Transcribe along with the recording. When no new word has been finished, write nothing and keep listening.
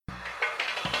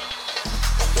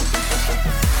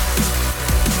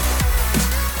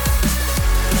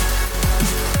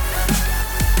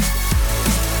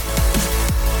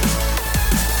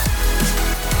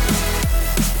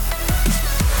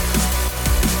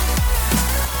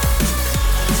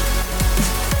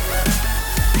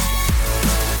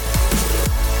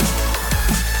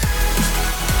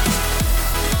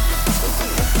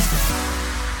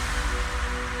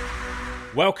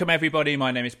Welcome everybody, my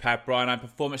name is Pat Bryan, I'm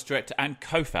Performance Director and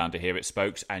Co-Founder here at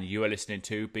Spokes, and you are listening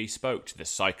to Bespoke, the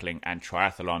Cycling and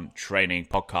Triathlon Training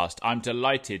Podcast. I'm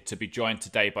delighted to be joined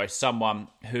today by someone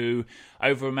who,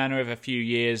 over a manner of a few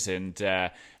years and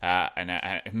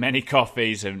many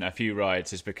coffees and a few rides,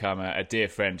 has become a dear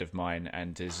friend of mine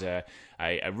and is a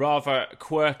rather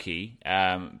quirky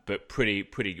but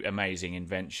pretty amazing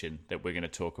invention that we're going to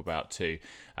talk about too.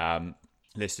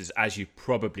 Listeners, as you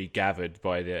probably gathered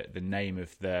by the name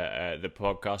of the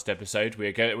podcast episode,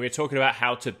 we're talking about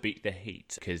how to beat the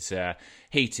heat, because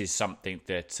heat is something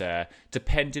that,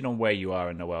 depending on where you are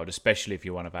in the world, especially if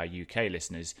you're one of our UK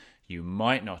listeners, you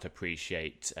might not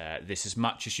appreciate this as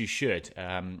much as you should.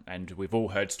 And we've all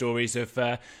heard stories of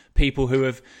people who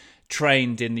have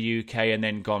trained in the UK and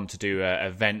then gone to do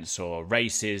events or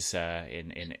races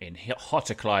in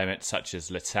hotter climates such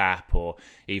as L'Etape, or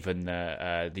even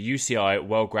the UCI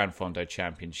World Grand Fondo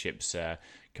Championships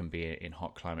can be in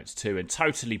hot climates too, and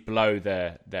totally blow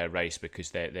their race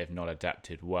because they've not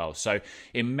adapted well. So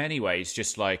in many ways,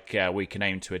 just like we can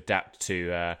aim to adapt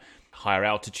to higher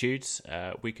altitudes,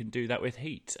 we can do that with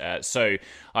heat. So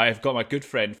I've got my good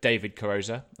friend David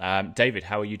Carroza. David,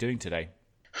 how are you doing today?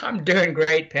 I'm doing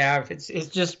great, Pav. It's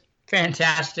just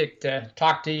fantastic to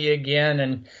talk to you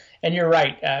again, and you're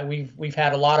right. We've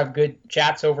had a lot of good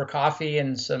chats over coffee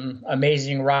and some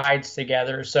amazing rides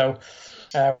together. So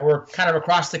we're kind of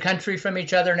across the country from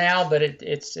each other now, but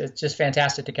it's just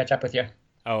fantastic to catch up with you.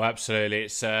 Oh, absolutely!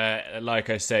 It's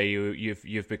like I say,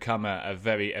 you've become a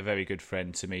very good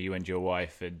friend to me. You and your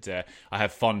wife, and I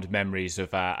have fond memories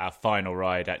of our final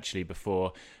ride actually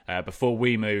before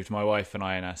we moved. My wife and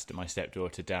I and my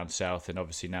stepdaughter down south, and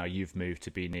obviously now you've moved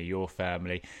to be near your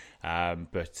family.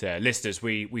 But listeners,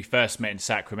 we first met in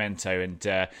Sacramento, and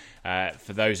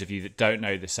for those of you that don't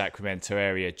know the Sacramento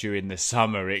area, during the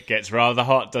summer it gets rather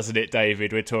hot, doesn't it,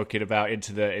 David? We're talking about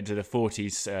into the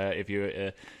 40s if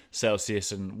you're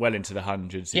Celsius, and well into the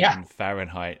hundreds in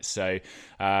Fahrenheit. So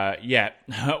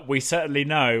we certainly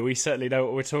know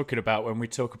what we're talking about when we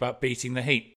talk about beating the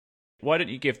heat. Why don't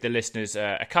you give the listeners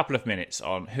a couple of minutes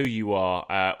on who you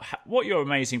are, what your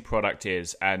amazing product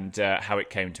is, and how it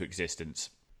came to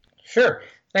existence? Sure.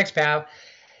 Thanks, Pav.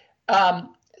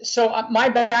 So my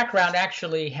background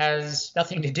actually has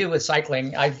nothing to do with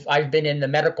cycling. I've been in the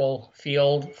medical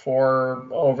field for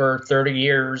over 30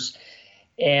 years.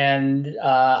 And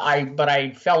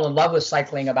I fell in love with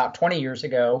cycling about 20 years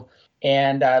ago.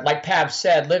 And like Pav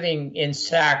said, living in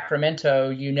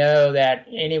Sacramento, you know that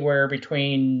anywhere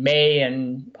between May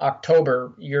and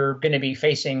October, you're going to be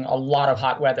facing a lot of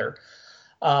hot weather.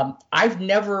 I've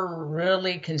never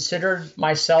really considered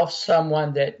myself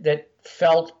someone that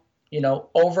felt,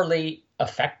 overly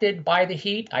affected by the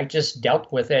heat. I just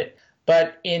dealt with it.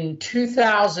 But in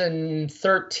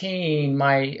 2013,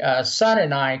 my son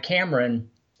and I, Cameron,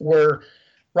 were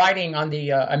riding on the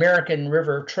American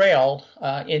River Trail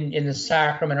in the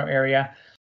Sacramento area.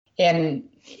 And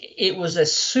it was a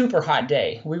super hot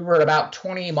day. We were about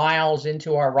 20 miles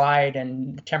into our ride,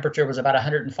 and the temperature was about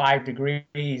 105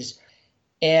 degrees.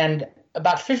 And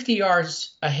about 50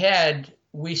 yards ahead,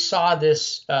 we saw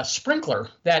this sprinkler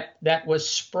that was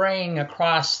spraying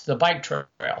across the bike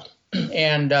trail.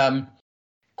 And of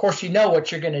course, you know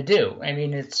what you're going to do. I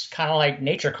mean, it's kind of like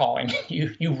nature calling.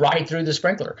 You ride through the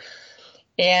sprinkler.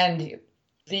 And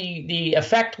the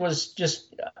effect was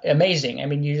just amazing. I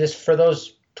mean, you just, for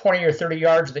those 20 or 30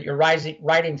 yards that you're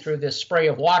riding through this spray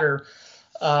of water,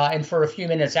 and for a few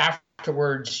minutes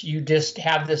afterwards, you just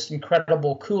have this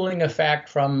incredible cooling effect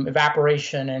from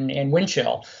evaporation and wind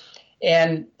chill.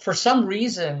 And for some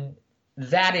reason,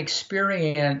 that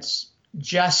experience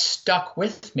just stuck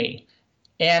with me.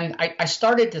 And I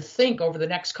started to think over the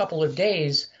next couple of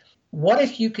days, what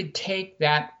if you could take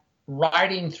that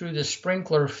riding through the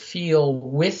sprinkler feel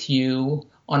with you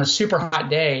on a super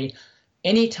hot day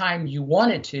anytime you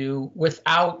wanted to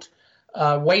without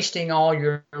wasting all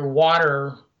your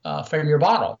water from your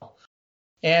bottle.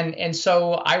 And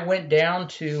so I went down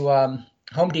to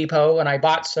Home Depot and I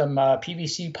bought some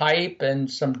PVC pipe and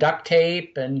some duct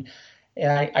tape, and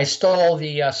I stole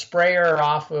the sprayer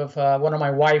off of one of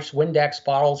my wife's Windex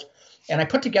bottles, and I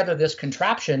put together this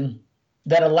contraption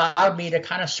that allowed me to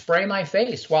kind of spray my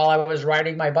face while I was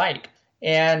riding my bike.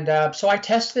 And so I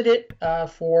tested it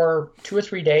for 2 or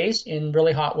 3 days in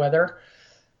really hot weather.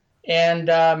 And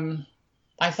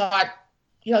I thought,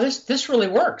 this really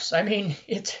works. I mean,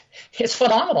 it's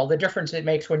phenomenal, the difference it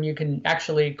makes when you can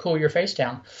actually cool your face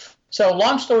down. So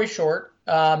long story short,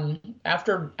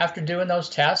 after doing those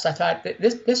tests, I thought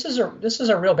this is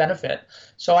a real benefit.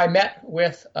 So I met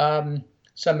with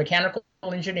some mechanical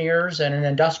engineers and an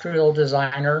industrial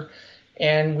designer,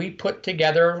 And we put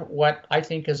together what I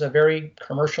think is a very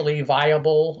commercially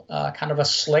viable, kind of a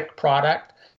slick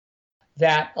product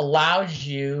that allows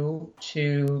you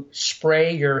to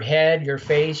spray your head, your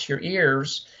face, your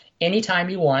ears anytime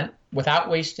you want without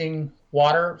wasting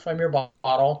water from your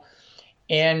bottle.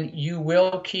 And you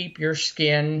will keep your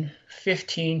skin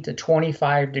 15 to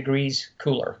 25 degrees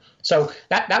cooler. So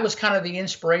that was kind of the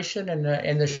inspiration and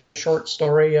the short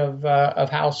story of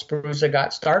how Spruza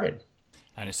got started.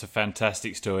 And it's a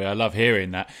fantastic story. I love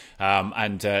hearing that.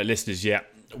 Listeners,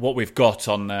 what we've got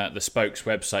on the Spokes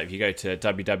website, if you go to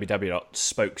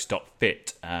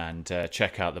www.spokes.fit and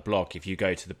check out the blog, if you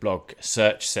go to the blog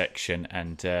search section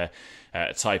and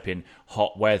type in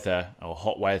hot weather or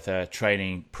hot weather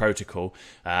training protocol,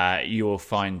 you will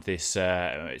find this.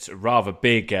 It's a rather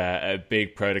big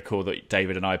protocol that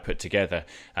David and I put together,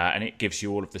 and it gives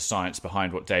you all of the science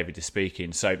behind what David is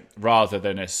speaking. So rather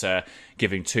than us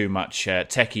giving too much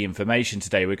techie information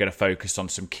today, we're going to focus on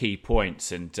some key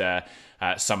points, and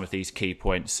some of these key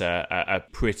points are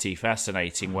pretty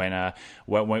fascinating when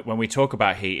we talk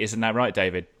about heat. Isn't that right,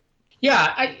 David?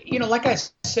 Yeah, like I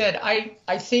said,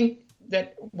 I think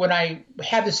that when I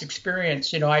had this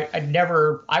experience,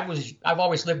 I've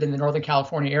always lived in the Northern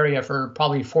California area for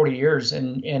probably 40 years.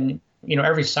 And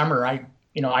every summer I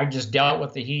just dealt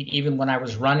with the heat, even when I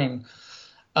was running.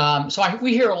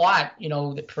 We hear a lot,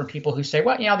 from people who say,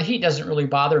 well, the heat doesn't really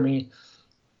bother me.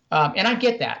 And I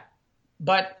get that,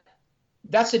 but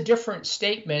that's a different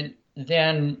statement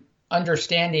than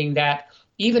understanding that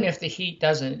even if the heat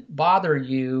doesn't bother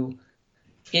you,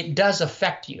 it does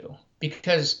affect you,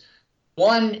 because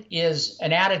one is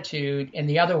an attitude and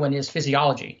the other one is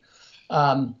physiology.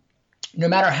 No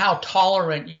matter how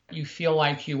tolerant you feel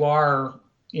like you are,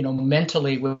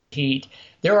 mentally with heat,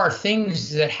 there are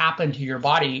things that happen to your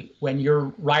body when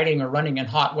you're riding or running in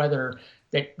hot weather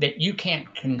that you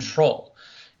can't control.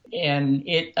 And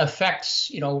it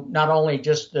affects, not only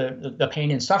just the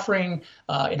pain and suffering,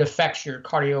 it affects your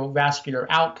cardiovascular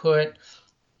output.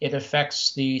 It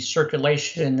affects the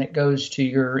circulation that goes to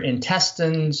your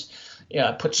intestines.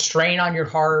 Puts strain on your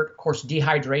heart. Of course,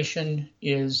 dehydration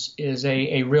is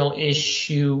a real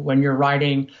issue when you're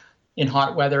riding in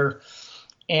hot weather.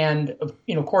 And, of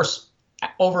course,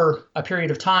 over a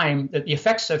period of time, the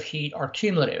effects of heat are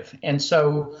cumulative. And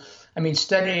so,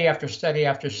 study after study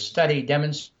after study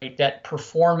demonstrate that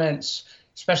performance,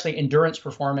 especially endurance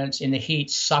performance in the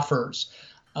heat, suffers.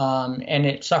 And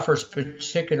it suffers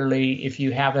particularly if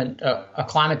you haven't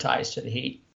acclimatized to the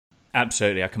heat.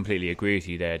 Absolutely, I completely agree with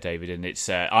you there, David. And it's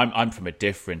I'm from a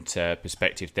different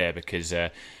perspective there, because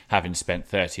having spent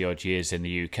 30 odd years in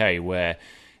the UK, where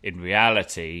in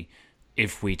reality,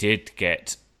 if we did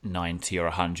get 90 or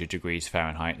 100 degrees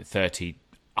Fahrenheit, 30,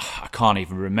 I can't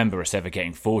even remember us ever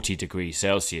getting 40 degrees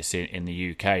Celsius in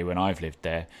the UK when I've lived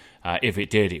there. If it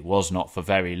did, it was not for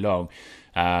very long.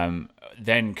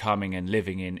 Then coming and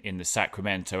living in the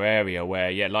Sacramento area,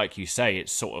 where, like you say,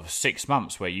 it's sort of 6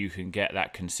 months where you can get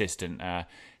that consistent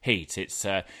heat.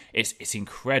 It's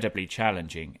incredibly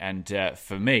challenging, and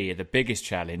for me, the biggest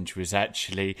challenge was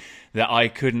actually that I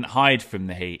couldn't hide from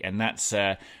the heat, and that's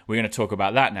we're going to talk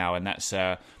about that now, and that's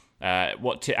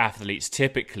what athletes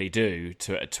typically do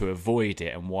to avoid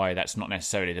it, and why that's not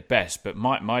necessarily the best. But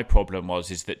my problem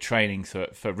is that training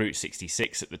for Route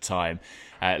 66 at the time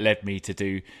led me to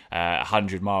do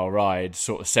 100-mile rides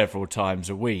sort of several times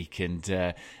a week. And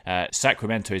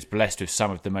Sacramento is blessed with some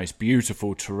of the most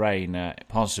beautiful terrain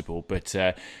possible, but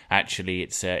actually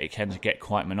it can get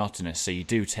quite monotonous. So you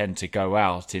do tend to go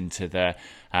out into the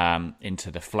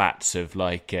flats of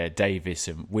like Davis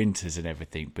and Winters and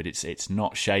everything, but it's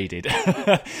not shaded.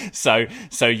 so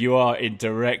you are in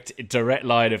direct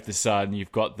line of the sun.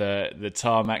 You've got the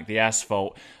tarmac, the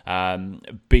asphalt,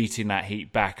 beating that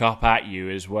heat back up at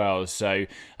you as well. So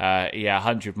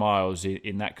 100 miles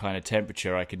in that kind of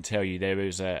temperature, I can tell you there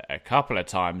was a couple of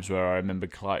times where I remember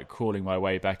crawling my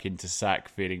way back into Sac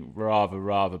feeling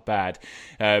rather bad.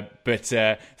 But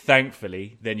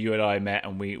thankfully, then you and I met,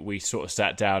 and we sort of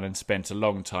sat down and spent a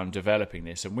long time developing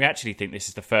this. And we actually think this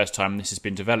is the first time this has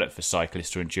been developed for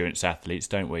cyclists or endurance athletes,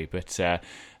 don't we? But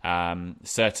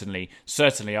certainly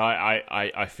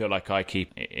I feel like I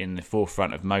keep in the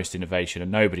forefront of most innovation,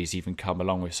 and nobody's even come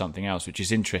along with something else, which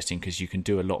is interesting, because you can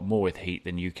do a lot more with heat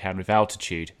than you can with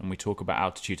altitude, and we talk about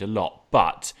altitude a lot.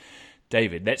 But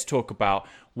David, let's talk about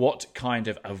what kind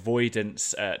of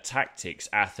avoidance tactics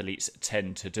athletes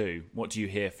tend to do. What do you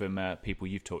hear from people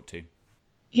you've talked to?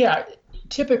 Yeah,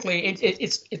 typically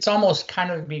it's almost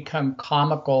kind of become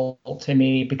comical to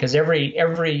me, because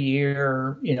every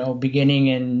year, beginning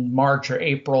in March or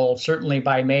April, certainly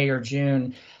by May or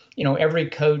June, every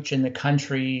coach in the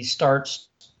country starts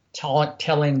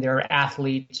telling their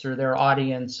athletes or their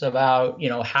audience about,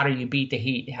 how do you beat the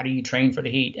heat? How do you train for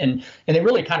the heat? And they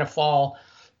really kind of fall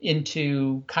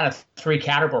into kind of three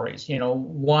categories.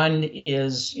 One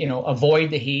is,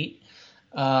 avoid the heat.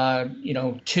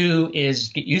 Two is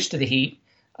get used to the heat.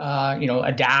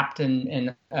 Adapt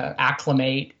and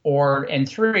acclimate, and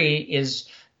three is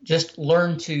just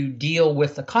learn to deal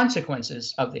with the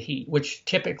consequences of the heat, which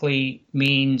typically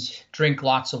means drink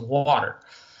lots of water.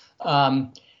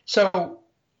 So,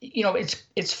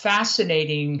 it's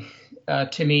fascinating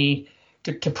to me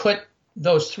to put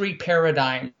those three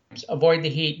paradigms: avoid the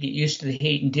heat, get used to the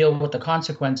heat, and deal with the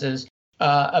consequences.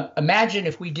 Imagine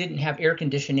if we didn't have air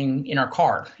conditioning in our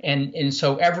car, and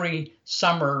so every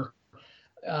summer,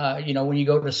 when you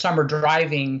go to summer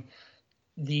driving,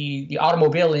 the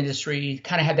automobile industry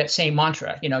kind of had that same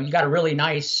mantra. You got a really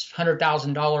nice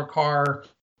 $100,000 car,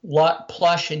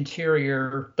 plush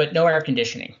interior, but no air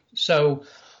conditioning. So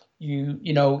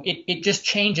it just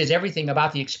changes everything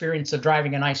about the experience of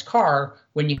driving a nice car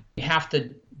when you have to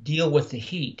deal with the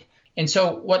heat. And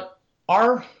so what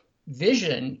our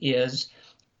vision is,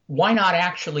 why not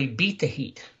actually beat the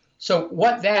heat? So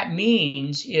what that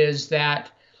means is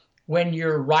that when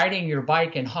you're riding your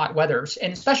bike in hot weathers,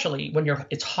 and especially when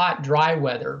it's hot, dry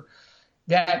weather,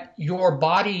 that your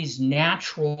body's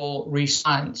natural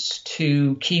response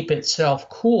to keep itself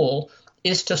cool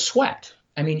is to sweat.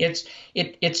 I mean,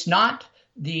 it's not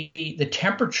the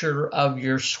temperature of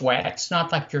your sweat. It's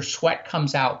not like your sweat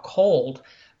comes out cold,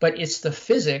 but it's the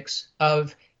physics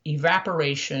of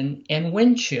evaporation and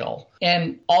wind chill.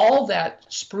 And all that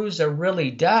Spruza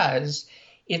really does,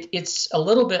 it's a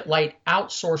little bit like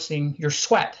outsourcing your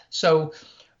sweat. So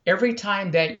every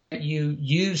time that you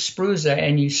use Spruza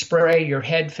and you spray your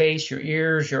head, face, your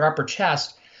ears, your upper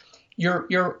chest,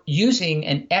 you're using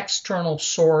an external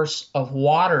source of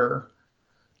water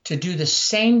to do the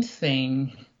same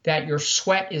thing that your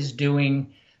sweat is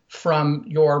doing from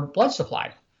your blood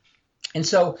supply. And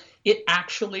so it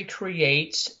actually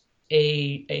creates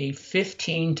a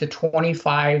 15 to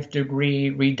 25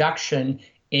 degree reduction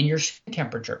in your skin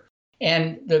temperature.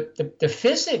 And the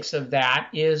physics of that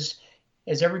is,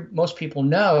 as most people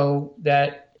know,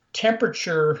 that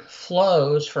temperature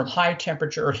flows from high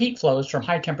temperature, or heat flows from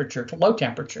high temperature to low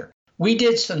temperature. We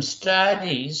did some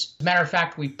studies. As a matter of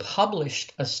fact, we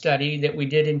published a study that we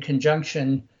did in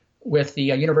conjunction with the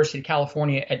University of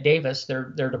California at Davis,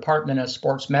 their Department of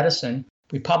Sports Medicine.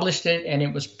 We published it, and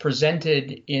it was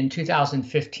presented in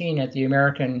 2015 at the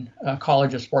American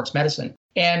College of Sports Medicine.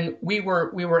 And we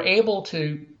were able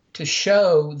to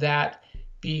show that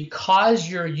because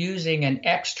you're using an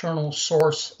external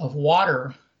source of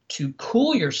water to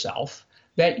cool yourself,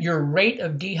 that your rate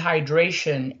of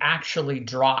dehydration actually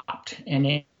dropped, and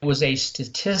it was a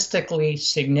statistically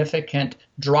significant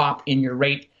drop in your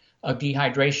rate of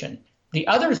dehydration. The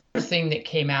other thing that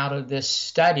came out of this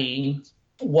study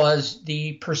was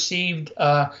the perceived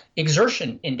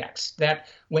exertion index, that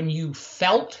when you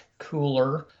felt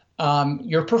cooler,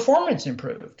 your performance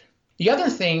improved. The other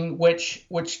thing, which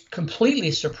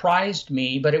completely surprised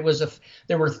me, but it was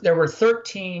there were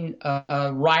 13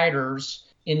 riders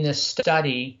in this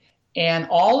study, and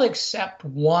all except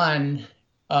one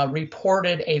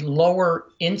reported a lower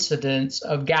incidence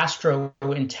of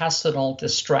gastrointestinal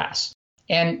distress.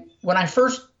 And when I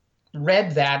first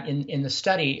read that in the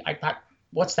study, I thought,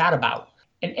 what's that about?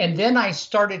 And then I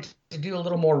started to do a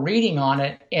little more reading on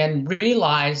it and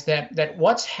realized that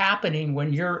what's happening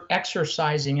when you're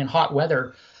exercising in hot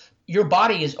weather, your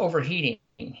body is overheating.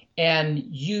 And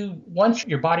once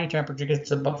your body temperature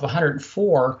gets above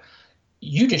 104,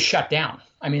 you just shut down.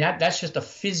 I mean, that's just a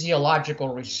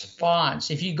physiological response.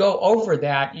 If you go over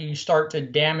that, you start to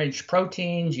damage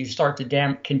proteins, you start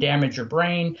to can damage your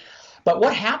brain. But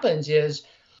what happens is,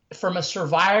 from a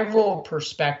survival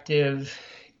perspective,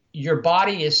 your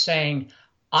body is saying,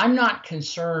 I'm not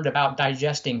concerned about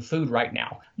digesting food right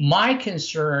now. My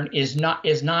concern is not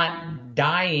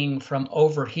dying from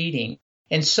overheating.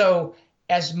 And so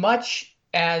as much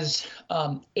as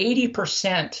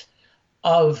 80%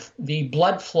 of the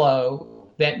blood flow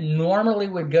that normally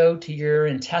would go to your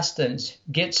intestines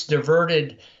gets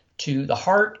diverted to the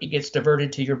heart, it gets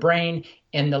diverted to your brain,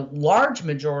 and the large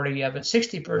majority of it,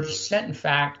 60% in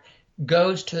fact,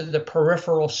 goes to the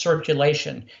peripheral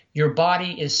circulation. Your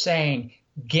body is saying,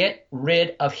 get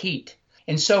rid of heat.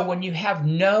 And so when you have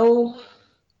no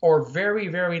or very,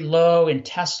 very low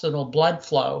intestinal blood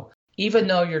flow, even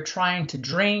though you're trying to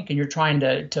drink and you're trying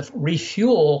to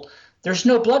refuel, there's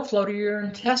no blood flow to your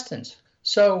intestines.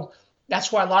 So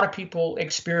that's why a lot of people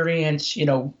experience,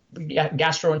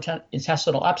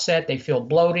 gastrointestinal upset. They feel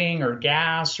bloating or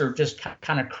gas or just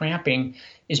kind of cramping,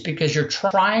 is because you're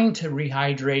trying to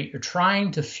rehydrate, you're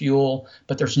trying to fuel,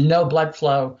 but there's no blood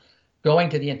flow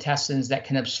going to the intestines that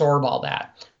can absorb all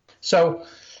that. So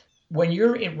when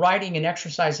you're riding and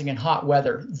exercising in hot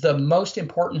weather, the most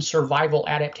important survival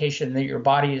adaptation that your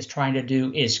body is trying to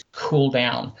do is cool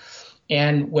down.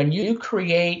 And when you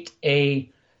create a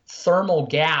thermal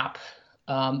gap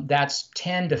that's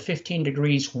 10 to 15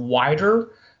 degrees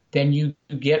wider than you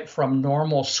get from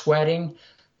normal sweating,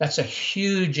 that's a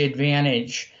huge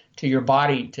advantage to your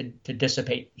body to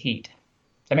dissipate heat.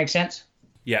 Does that make sense?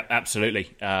 Yeah,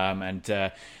 absolutely. And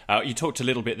you talked a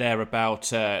little bit there about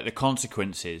the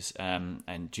consequences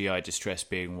and GI distress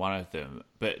being one of them.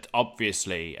 But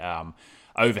obviously,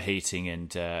 overheating and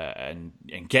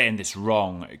getting this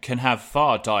wrong can have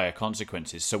far dire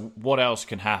consequences. So what else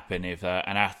can happen if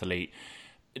an athlete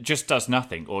just does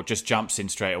nothing, or just jumps in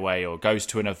straight away, or goes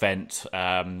to an event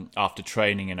after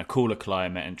training in a cooler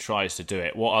climate and tries to do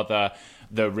it? What are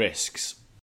the risks?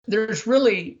 There's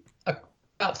really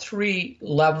about three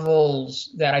levels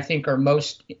that I think are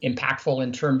most impactful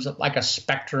in terms of like a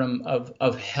spectrum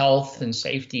of health and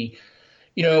safety.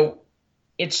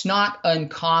 It's not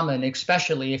uncommon,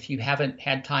 especially if you haven't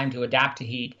had time to adapt to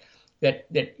heat,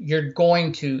 that you're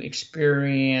going to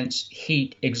experience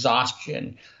heat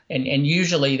exhaustion. And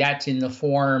usually that's in the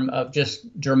form of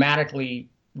just dramatically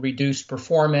reduced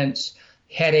performance,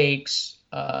 headaches,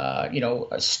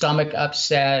 a stomach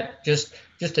upset, just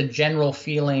a general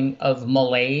feeling of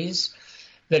malaise.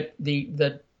 That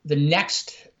the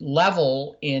next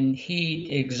level in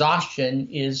heat exhaustion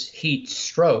is heat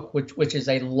stroke, which is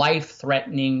a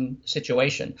life-threatening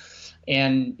situation.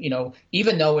 And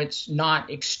even though it's not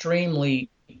extremely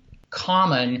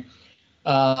common,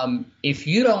 if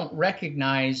you don't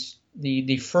recognize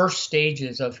the first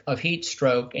stages of heat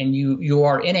stroke, and you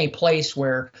are in a place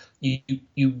where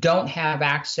you don't have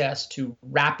access to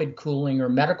rapid cooling or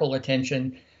medical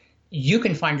attention, you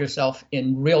can find yourself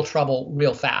in real trouble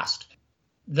real fast.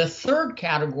 The third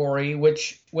category,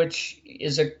 which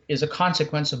is a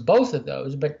consequence of both of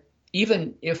those, but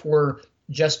even if we're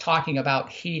just talking about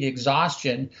heat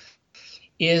exhaustion,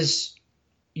 is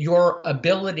your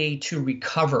ability to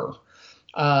recover.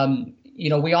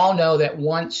 We all know that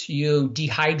once you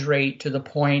dehydrate to the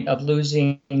point of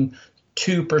losing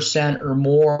 2% or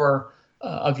more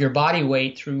of your body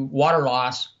weight through water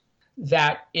loss,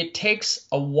 that it takes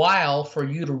a while for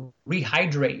you to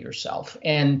rehydrate yourself.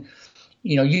 And,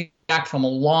 you back from a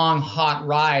long, hot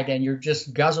ride and you're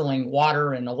just guzzling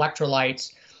water and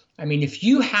electrolytes. I mean, if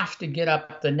you have to get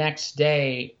up the next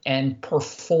day and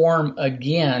perform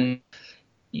again,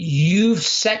 you've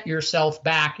set yourself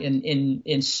back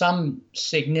in some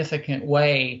significant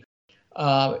way.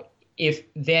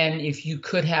 If you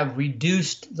could have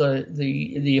reduced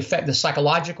the effect, the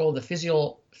psychological,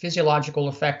 the physiological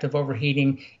effect of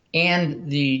overheating, and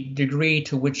the degree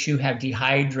to which you have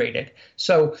dehydrated.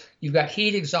 So you've got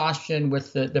heat exhaustion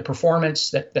with the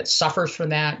performance that suffers from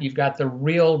that. You've got the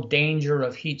real danger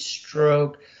of heat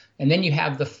stroke, and then you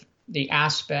have the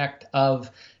aspect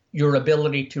of your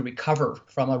ability to recover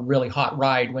from a really hot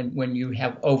ride when you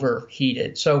have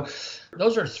overheated. So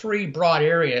those are three broad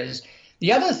areas.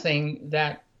 The other thing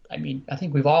that, I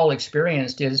think we've all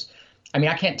experienced is, I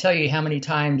can't tell you how many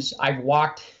times I've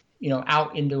walked,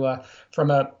 out into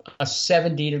from a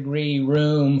 70-degree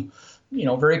room,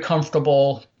 very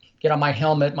comfortable, get on my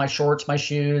helmet, my shorts, my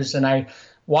shoes, and I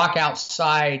walk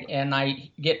outside and I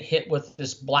get hit with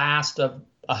this blast of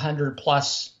 100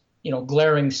 plus,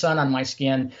 glaring sun on my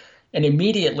skin. And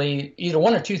immediately either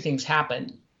one or two things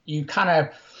happen. You kind of,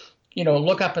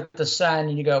 look up at the sun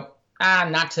and you go,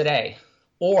 not today.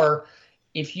 Or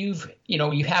if you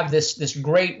have this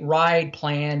great ride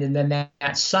planned and then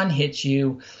that sun hits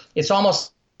you, it's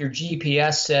almost your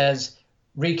GPS says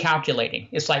recalculating.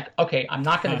 It's like, okay, I'm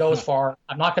not going to go as far.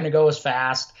 I'm not going to go as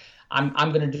fast.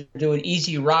 I'm going to do an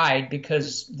easy ride,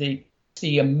 because the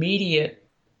immediate,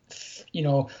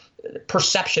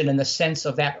 perception and the sense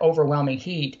of that overwhelming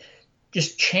heat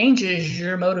just changes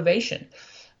your motivation.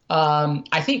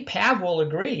 I think Pav will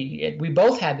agree. We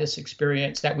both had this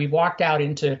experience that we walked out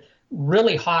into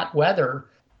really hot weather,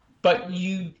 but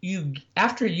you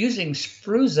after using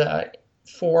Spruza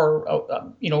for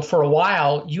a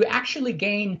while, you actually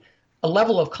gain a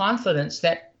level of confidence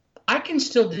that I can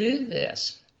still do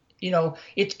this.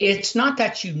 It's not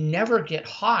that you never get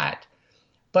hot,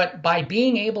 but by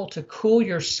being able to cool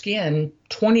your skin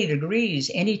 20 degrees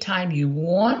anytime you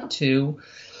want to,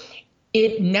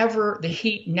 the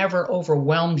heat never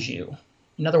overwhelms you.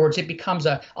 In other words, it becomes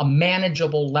a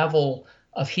manageable level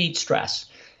of heat stress.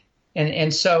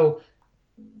 And so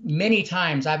many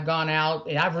times I've gone out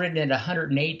and I've ridden at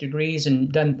 108 degrees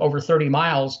and done over 30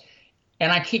 miles.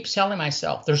 And I keep telling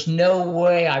myself, there's no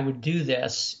way I would do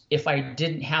this if I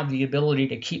didn't have the ability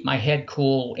to keep my head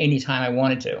cool anytime I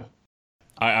wanted to.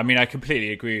 I mean, I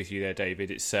completely agree with you there,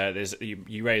 David. It's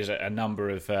you raise a number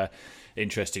of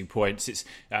interesting points. It's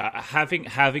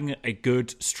having a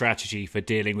good strategy for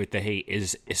dealing with the heat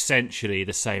is essentially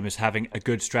the same as having a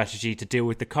good strategy to deal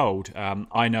with the cold.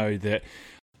 I know that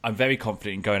I'm very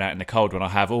confident in going out in the cold when I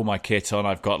have all my kit on.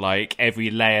 I've got like every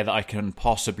layer that I can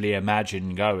possibly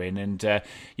imagine going. And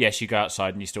yes, you go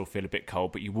outside and you still feel a bit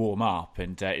cold, but you warm up.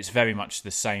 And it's very much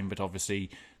the same, but obviously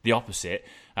the opposite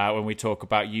when we talk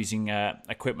about using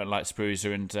equipment like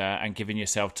Sprucer and giving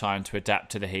yourself time to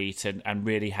adapt to the heat and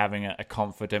really having a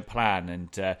confident plan.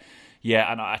 And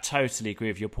and I totally agree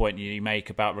with your point you make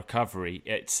about recovery.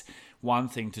 It's one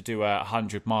thing to do a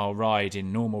 100-mile ride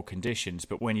in normal conditions,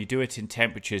 but when you do it in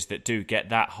temperatures that do get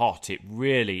that hot, it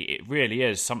really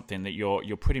is something that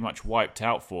you're pretty much wiped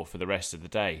out for the rest of the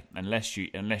day, unless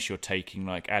you're taking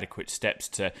like adequate steps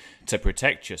to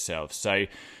protect yourself. So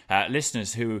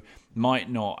listeners who might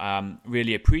not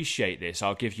really appreciate this,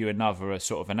 I'll give you another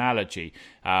sort of analogy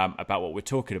about what we're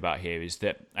talking about here. Is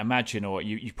that imagine, or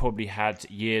you've probably had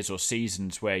years or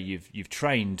seasons where you've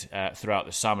trained throughout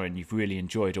the summer and you've really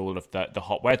enjoyed all of the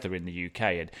hot weather in the UK.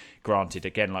 And granted,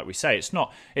 again, like we say, it's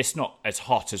not as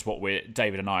hot as what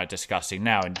David and I are discussing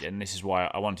now, and this is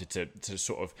why I wanted to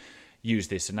sort of use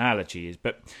this analogy.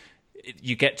 But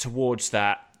you get towards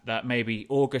that maybe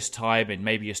August time, and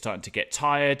maybe you're starting to get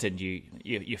tired and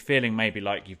you're feeling maybe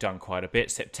like you've done quite a bit.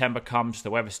 September comes,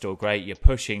 the weather's still great, you're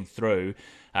pushing through,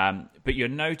 but you're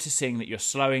noticing that you're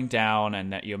slowing down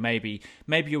and that you're maybe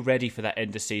you're ready for that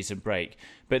end of season break.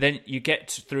 But then you get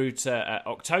through to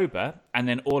October, and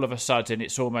then all of a sudden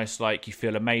it's almost like you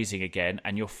feel amazing again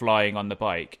and you're flying on the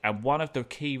bike. And one of the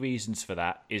key reasons for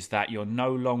that is that you're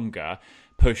no longer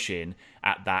pushing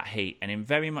at that heat. And in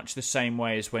very much the same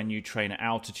way as when you train at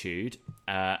altitude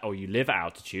or you live at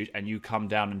altitude and you come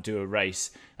down and do a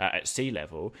race at sea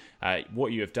level,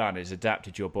 what you have done is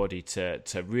adapted your body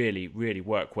to really, really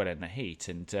work well in the heat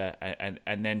and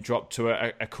then drop to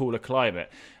a cooler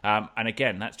climate. And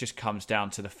again, that just comes down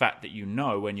to the fact that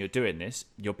when you're doing this,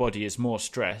 your body is more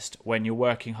stressed when you're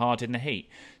working hard in the heat.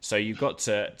 So you've got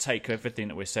to take everything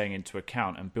that we're saying into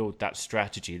account and build that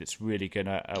strategy that's really going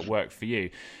to work for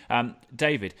you.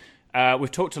 David,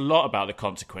 we've talked a lot about the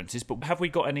consequences, but have we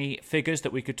got any figures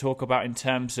that we could talk about in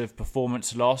terms of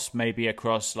performance loss, maybe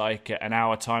across like an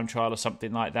hour time trial or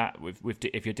something like that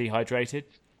if you're dehydrated?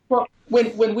 Well,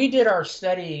 when we did our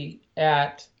study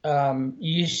at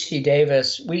UC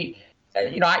Davis,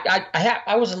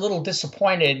 I was a little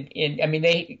disappointed in. I mean,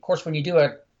 of course, when you do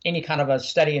any kind of a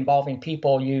study involving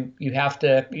people, you have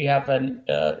an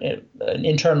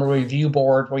internal review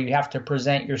board where you have to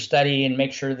present your study and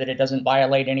make sure that it doesn't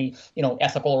violate any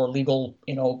ethical or legal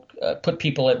put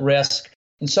people at risk.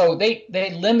 And so they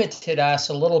limited us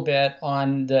a little bit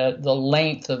on the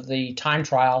length of the time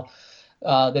trial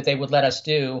that they would let us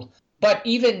do. But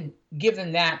even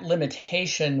given that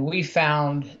limitation, we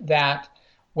found that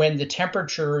when the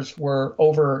temperatures were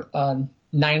over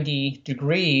 90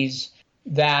 degrees,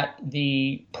 that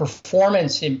the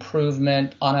performance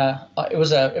improvement on it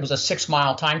was a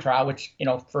 6-mile time trial, which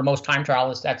for most time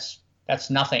trialists that's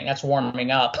nothing, that's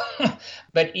warming up.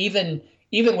 But even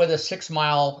with a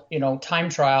 6-mile time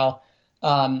trial,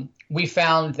 we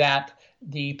found that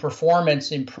the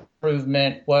performance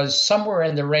improvement was somewhere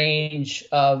in the range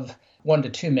of 1 to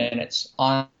 2 minutes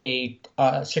on a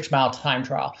 6-mile time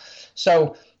trial.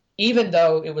 So even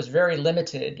though it was very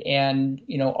limited, and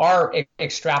our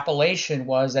extrapolation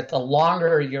was that the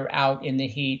longer you're out in the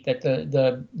heat, that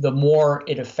the more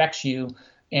it affects you,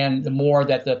 and the more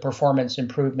that the performance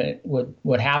improvement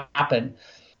would happen.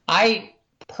 I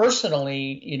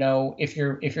personally, if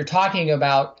you're talking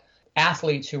about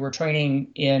athletes who are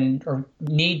training in or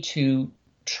need to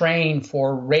train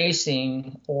for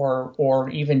racing or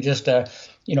even just an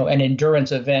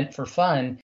endurance event for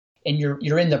fun, and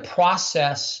you're in the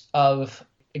process of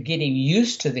getting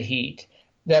used to the heat,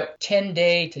 that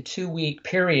 10-day to 2-week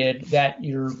period that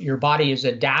your body is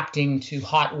adapting to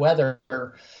hot weather,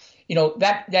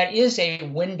 that is a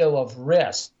window of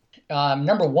risk.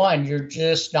 Number one, you're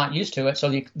just not used to it, so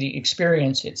the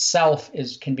experience itself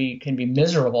can be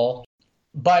miserable.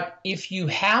 But if you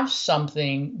have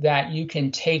something that you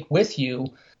can take with you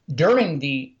during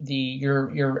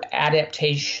your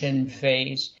adaptation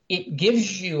phase, it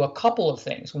gives you a couple of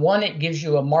things. One, it gives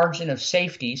you a margin of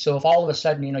safety. So if all of a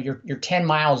sudden, you're 10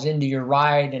 miles into your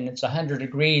ride and it's 100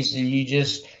 degrees and you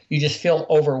just feel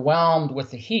overwhelmed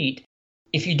with the heat,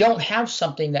 if you don't have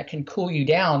something that can cool you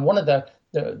down, one of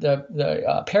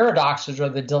the paradoxes or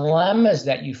the dilemmas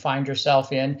that you find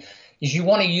yourself in is you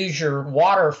want to use your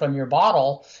water from your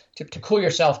bottle to cool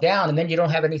yourself down, and then you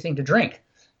don't have anything to drink.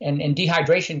 And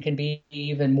dehydration can be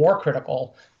even more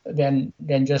critical than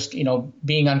just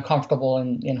being uncomfortable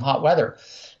in hot weather.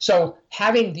 So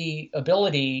having the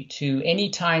ability to,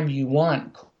 anytime you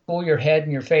want, cool your head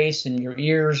and your face and your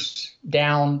ears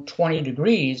down 20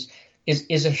 degrees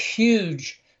is a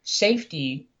huge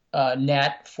safety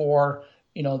net for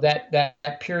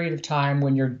that period of time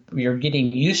when you're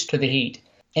getting used to the heat.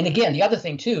 And again, the other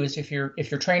thing too is if you're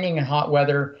training in hot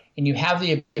weather and you have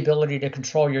the ability to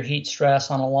control your heat stress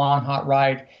on a long hot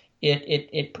ride,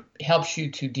 it helps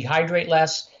you to dehydrate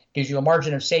less, gives you a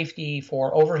margin of safety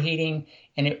for overheating,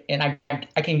 and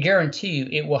I can guarantee you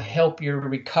it will help your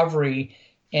recovery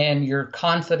and your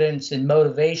confidence and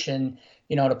motivation,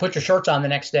 to put your shorts on the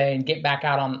next day and get back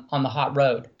out on the hot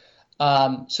road.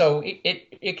 So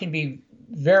it can be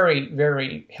very,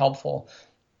 very helpful.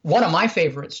 One of my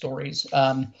favorite stories,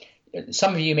 some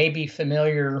of you may be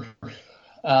familiar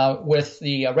with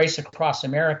the Race Across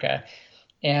America,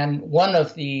 and one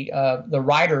of the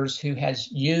riders who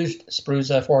has used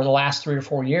Spruza for the last 3 or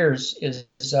 4 years is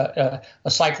a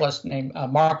cyclist named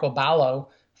Marko Balo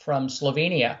from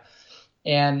Slovenia.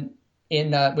 And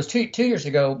it was two years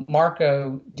ago,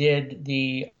 Marko did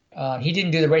he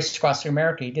didn't do the Race Across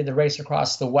America, he did the Race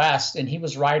Across the West, and he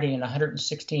was riding in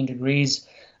 116 degrees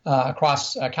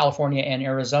across California and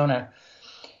Arizona.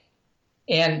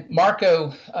 And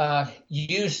Marko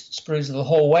used Spruza the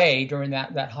whole way during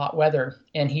that hot weather.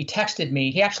 And he texted me.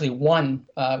 He actually won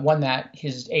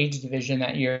his age division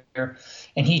that year.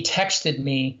 And he texted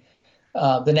me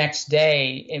the next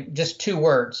day in just 2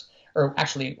 words, or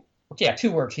actually,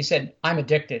 2 words. He said, "I'm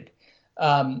addicted."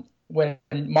 When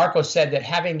Marko said that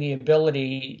having the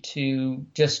ability to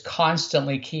just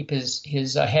constantly keep his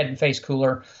head and face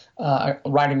cooler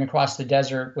riding across the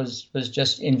desert was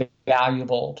just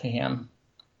invaluable to him.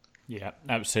 Yeah,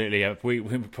 absolutely. We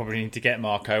probably need to get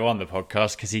Marko on the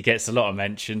podcast because he gets a lot of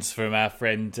mentions from our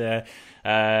friend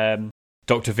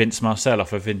Dr. Vince Marcel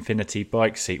off of Infinity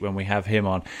Bike Seat when we have him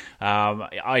on.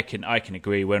 I can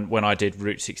agree. When I did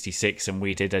Route 66 and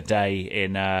we did a day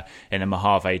in the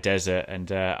Mojave Desert and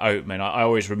Oatman, I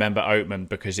always remember Oatman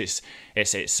because it's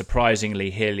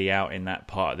surprisingly hilly out in that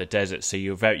part of the desert. So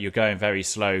you're going very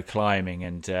slow climbing,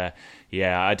 and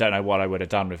I don't know what I would have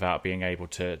done without being able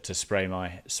to spray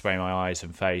my eyes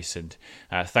and face. And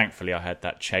thankfully, I had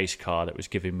that chase car that was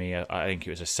giving me I think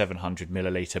it was a 700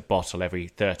 milliliter bottle every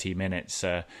 30 minutes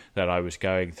that I was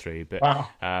going through. But wow.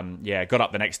 Got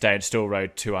up the next day and still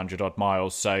rode 200 odd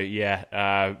miles. So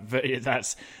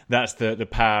that's the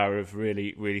power of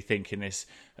really thinking this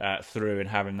through and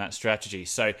having that strategy.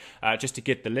 So just to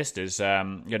give the listeners,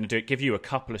 I'm going to give you a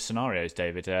couple of scenarios,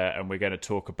 David, and we're going to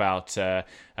talk about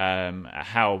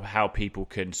how people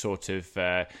can sort of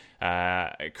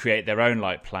create their own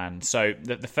light plan. So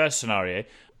the first scenario,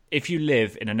 if you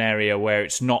live in an area where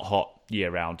it's not hot year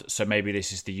round, so maybe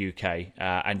this is the UK,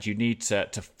 and you need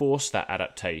to force that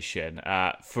adaptation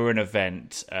for an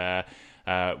event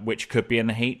which could be in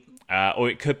the heat, or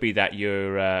it could be that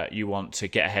you want to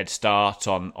get a head start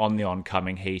on the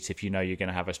oncoming heat if you know you're going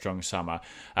to have a strong summer.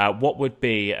 What would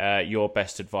be your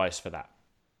best advice for that?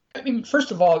 I mean,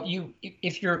 first of all,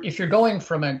 if you're going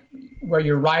from where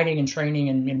you're riding and training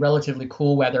in relatively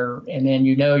cool weather, and then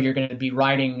you're going to be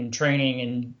riding and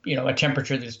training in a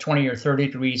temperature that's 20 or 30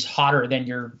 degrees hotter than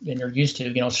you're used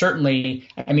to, certainly,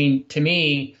 I mean, to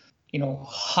me,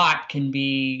 hot can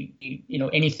be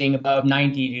anything above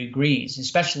 90 degrees,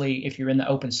 especially if you're in the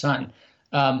open sun.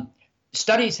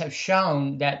 Studies have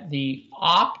shown that the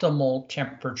optimal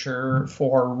temperature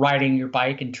for riding your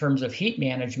bike in terms of heat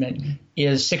management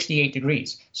is 68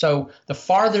 degrees. So the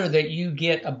farther that you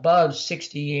get above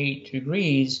 68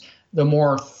 degrees, the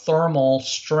more thermal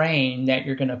strain that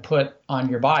you're going to put on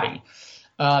your body.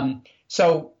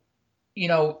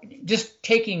 Just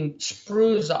taking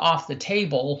Spruza off the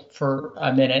table for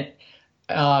a minute,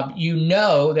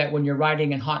 that when you're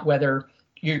riding in hot weather,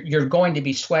 you're going to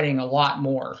be sweating a lot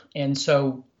more. And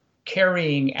so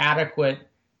carrying adequate,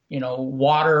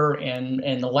 water and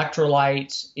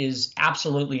electrolytes is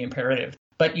absolutely imperative.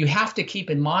 But you have to keep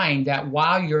in mind that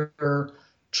while you're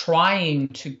trying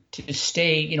to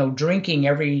stay, drinking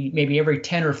maybe every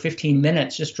 10 or 15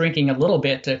 minutes, just drinking a little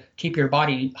bit to keep your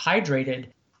body hydrated,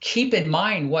 keep in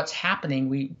mind what's happening.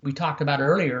 We talked about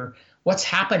earlier, what's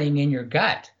happening in your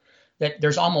gut, that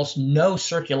there's almost no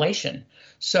circulation.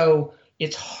 So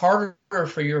it's harder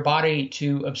for your body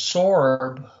to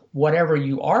absorb whatever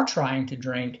you are trying to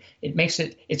drink.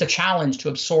 It's a challenge to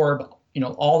absorb,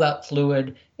 all that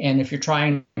fluid. And if you're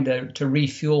trying to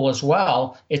refuel as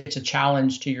well, it's a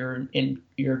challenge to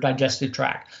your digestive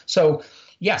tract. So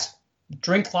yes,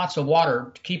 drink lots of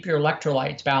water, keep your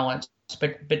electrolytes balanced,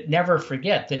 but never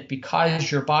forget that because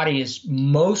your body is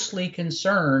mostly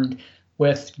concerned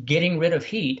with getting rid of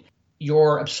heat,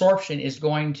 your absorption is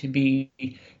going to be,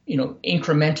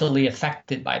 incrementally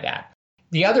affected by that.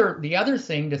 The other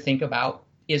thing to think about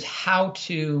is how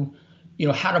to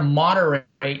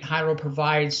moderate, how to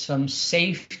provide some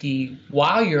safety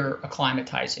while you're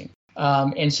acclimatizing.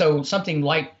 And so something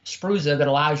like Spruza that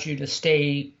allows you to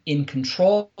stay in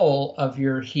control of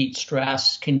your heat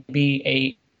stress can be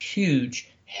a huge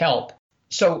help.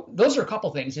 So those are a couple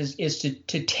things, is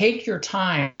to take your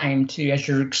time as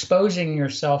you're exposing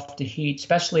yourself to heat,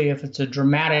 especially if it's a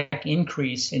dramatic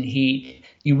increase in heat.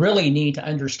 You really need to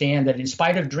understand that in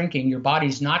spite of drinking, your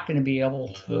body's not going to be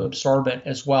able to absorb it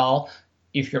as well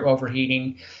if you're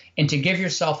overheating, and to give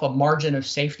yourself a margin of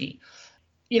safety.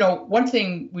 One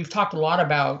thing we've talked a lot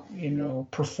about,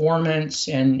 performance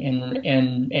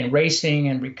and racing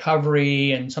and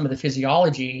recovery and some of the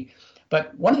physiology.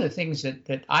 But one of the things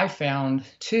that I found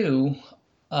too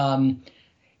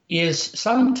is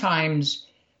sometimes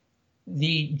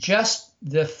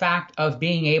the fact of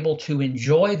being able to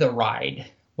enjoy the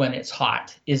ride when it's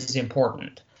hot is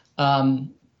important.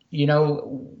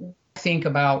 Think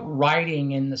about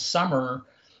riding in the summer.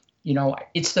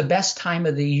 It's the best time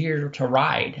of the year to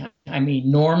ride. I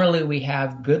mean, normally we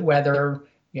have good weather,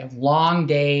 we have long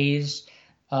days.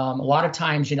 A lot of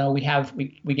times,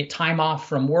 we get time off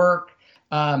from work.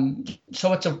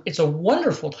 So it's a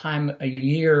wonderful time of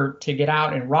year to get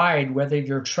out and ride, whether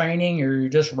you're training or you're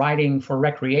just riding for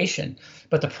recreation.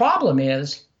 But the problem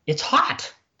is it's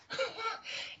hot.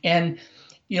 And,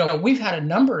 we've had a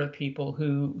number of people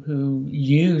who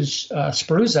use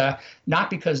Spruza, not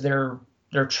because they're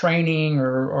training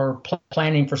or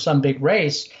planning for some big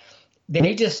race.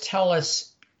 They just tell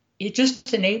us it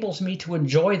just enables me to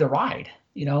enjoy the ride.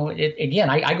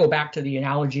 I go back to the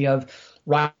analogy of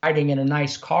riding in a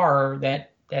nice car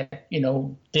that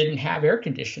didn't have air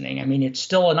conditioning. I mean, it's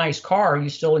still a nice car. You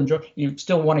still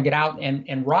want to get out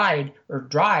and ride or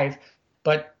drive,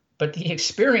 but the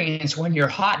experience when you're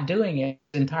hot doing it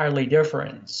is entirely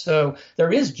different. So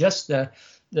there is just the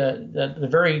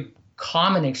very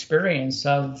common experience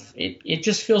of it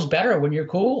just feels better when you're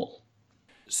cool.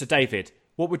 So David,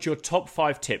 what would your top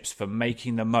 5 tips for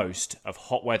making the most of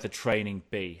hot weather training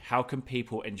be? How can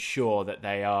people ensure that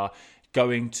they are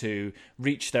going to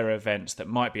reach their events that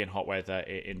might be in hot weather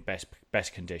in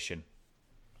best condition?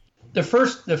 The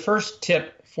first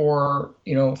tip for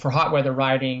hot weather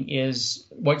riding is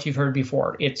what you've heard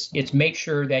before. It's make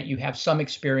sure that you have some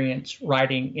experience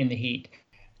riding in the heat.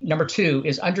 Number 2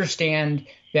 is understand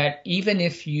that even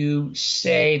if you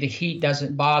say the heat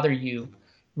doesn't bother you,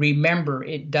 remember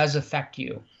it does affect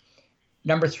you.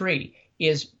 Number 3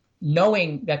 is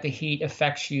knowing that the heat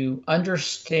affects you,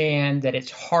 understand that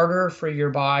it's harder for your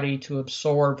body to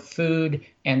absorb food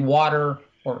and water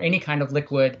or any kind of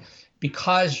liquid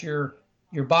because your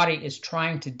body is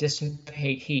trying to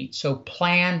dissipate heat. So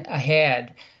plan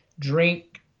ahead,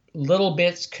 drink little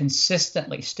bits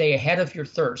consistently, stay ahead of your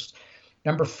thirst.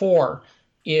 Number 4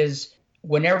 is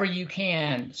whenever you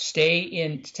can,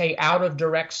 stay out of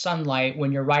direct sunlight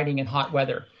when you're riding in hot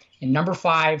weather. And number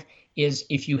 5 is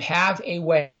if you have a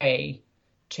way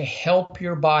to help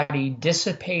your body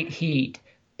dissipate heat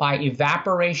by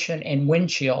evaporation and wind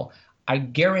chill, I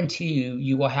guarantee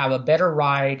you will have a better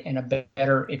ride and a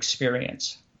better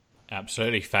experience.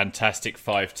 Absolutely fantastic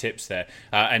 5 tips there.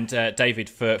 And David,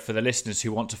 for the listeners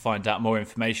who want to find out more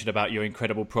information about your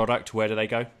incredible product, where do they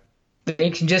go? They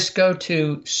can just go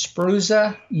to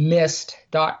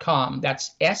spruzamist.com.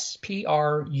 That's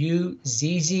SPRUZZA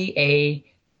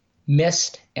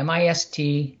mist,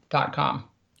 MIST.com.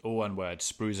 All one word,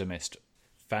 Spruza Mist.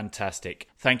 Fantastic.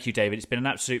 Thank you, David. It's been an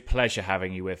absolute pleasure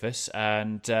having you with us,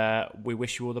 and we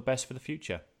wish you all the best for the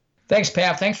future. Thanks,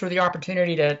 Pat. Thanks for the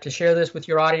opportunity to share this with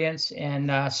your audience,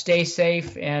 and stay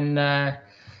safe, and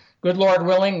good Lord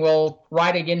willing, we'll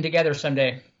ride again together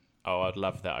someday. Oh, I'd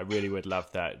love that. I really would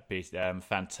love that. It'd be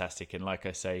fantastic. And like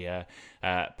I say,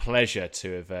 pleasure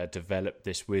to have developed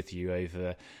this with you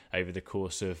over the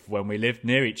course of when we lived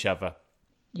near each other.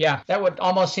 Yeah, that would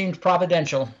almost seem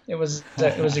providential. It was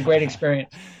a great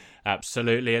experience.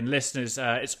 Absolutely. And listeners,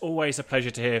 it's always a pleasure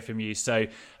to hear from you. So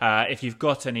if you've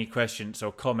got any questions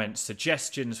or comments,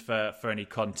 suggestions for any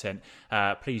content,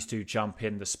 please do jump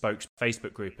in the Spokes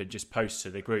Facebook group and just post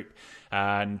to the group.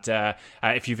 And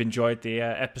if you've enjoyed the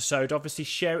episode, obviously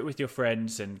share it with your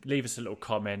friends and leave us a little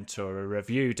comment or a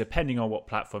review, depending on what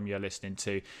platform you're listening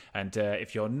to. And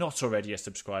if you're not already a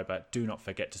subscriber, do not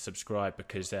forget to subscribe,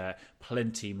 because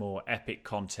plenty more epic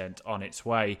content on its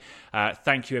way.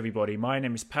 Thank you, everybody. My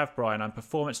name is Pav Bryan. I'm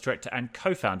Performance Director and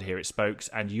Co-founder here at Spokes,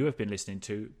 and you have been listening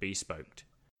to Be Spoked.